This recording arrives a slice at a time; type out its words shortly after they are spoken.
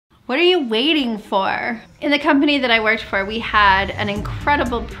What are you waiting for? In the company that I worked for, we had an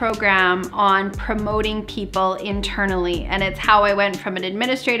incredible program on promoting people internally, and it's how I went from an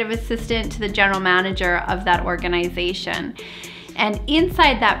administrative assistant to the general manager of that organization. And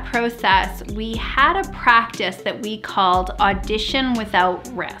inside that process, we had a practice that we called audition without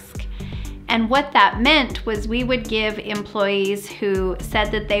risk. And what that meant was we would give employees who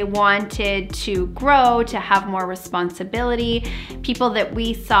said that they wanted to grow, to have more responsibility, people that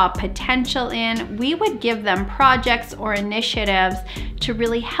we saw potential in, we would give them projects or initiatives to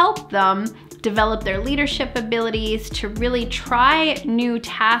really help them develop their leadership abilities, to really try new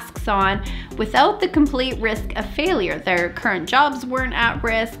tasks on without the complete risk of failure. Their current jobs weren't at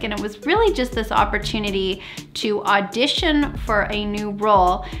risk, and it was really just this opportunity to audition for a new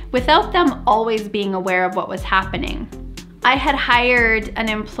role without them always being aware of what was happening. I had hired an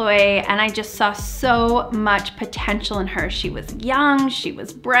employee and I just saw so much potential in her. She was young, she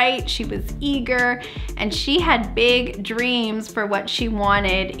was bright, she was eager, and she had big dreams for what she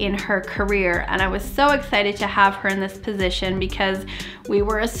wanted in her career. And I was so excited to have her in this position because we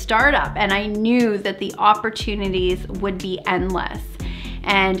were a startup and I knew that the opportunities would be endless.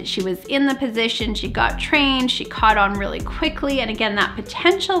 And she was in the position, she got trained, she caught on really quickly, and again, that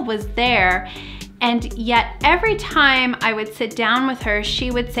potential was there. And yet every time I would sit down with her, she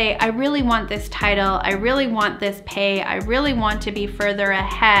would say, I really want this title, I really want this pay, I really want to be further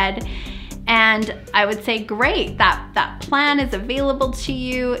ahead. And I would say, great, that plan is available to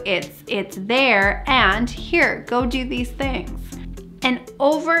you, it's there, and here, go do these things. And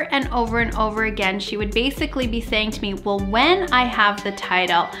over and over and over again, she would basically be saying to me, well, when I have the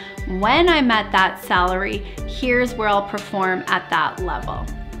title, when I'm at that salary, here's where I'll perform at that level.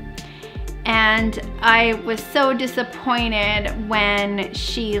 And I was so disappointed when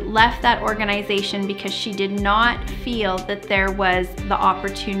she left that organization because she did not feel that there was the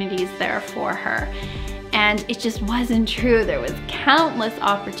opportunities there for her. And it just wasn't true. There was countless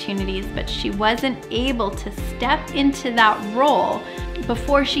opportunities, but she wasn't able to step into that role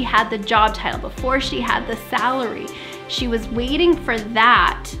before she had the job title, before she had the salary. She was waiting for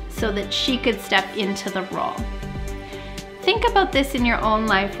that so that she could step into the role. Think about this in your own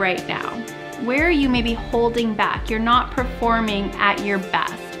life right now. Where are you maybe holding back? You're not performing at your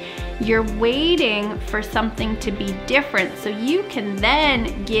best. You're waiting for something to be different so you can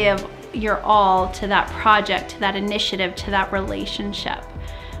then give your all to that project, to that initiative, to that relationship.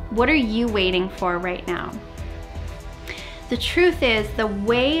 What are you waiting for right now? The truth is, the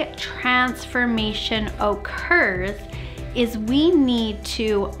way transformation occurs is we need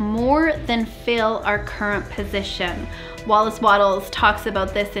to more than fill our current position. Wallace Wattles talks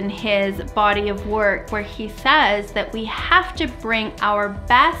about this in his body of work, where he says that we have to bring our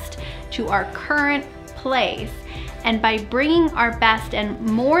best to our current place. And by bringing our best and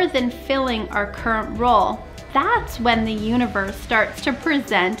more than filling our current role, that's when the universe starts to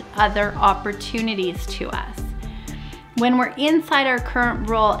present other opportunities to us. When we're inside our current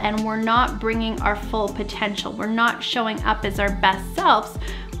role and we're not bringing our full potential, we're not showing up as our best selves,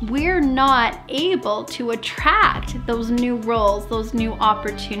 we're not able to attract those new roles, those new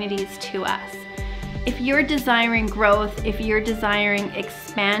opportunities to us. If you're desiring growth, if you're desiring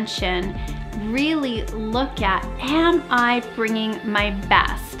expansion, really look at, am I bringing my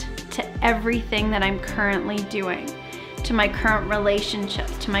best to everything that I'm currently doing? To my current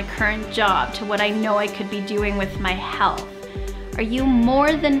relationships, to my current job, to what I know I could be doing with my health? Are you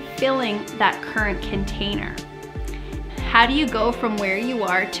more than filling that current container? How do you go from where you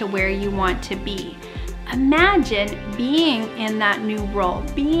are to where you want to be? Imagine being in that new role,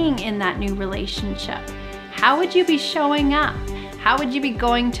 being in that new relationship. How would you be showing up? How would you be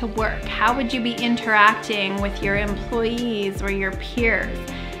going to work? How would you be interacting with your employees or your peers?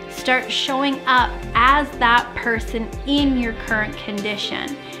 Start showing up as that person in your current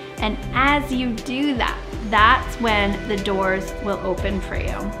condition. And as you do that, that's when the doors will open for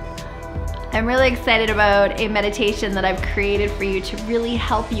you. I'm really excited about a meditation that I've created for you to really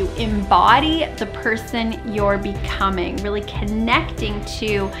help you embody the person you're becoming, really connecting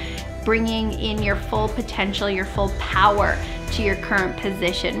to bringing in your full potential, your full power to your current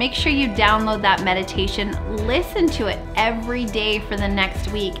position. Make sure you download that meditation, listen to it every day for the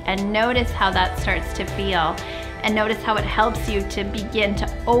next week, and notice how that starts to feel, and notice how it helps you to begin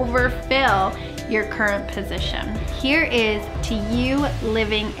to overfill your current position. Here is to you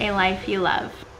living a life you love.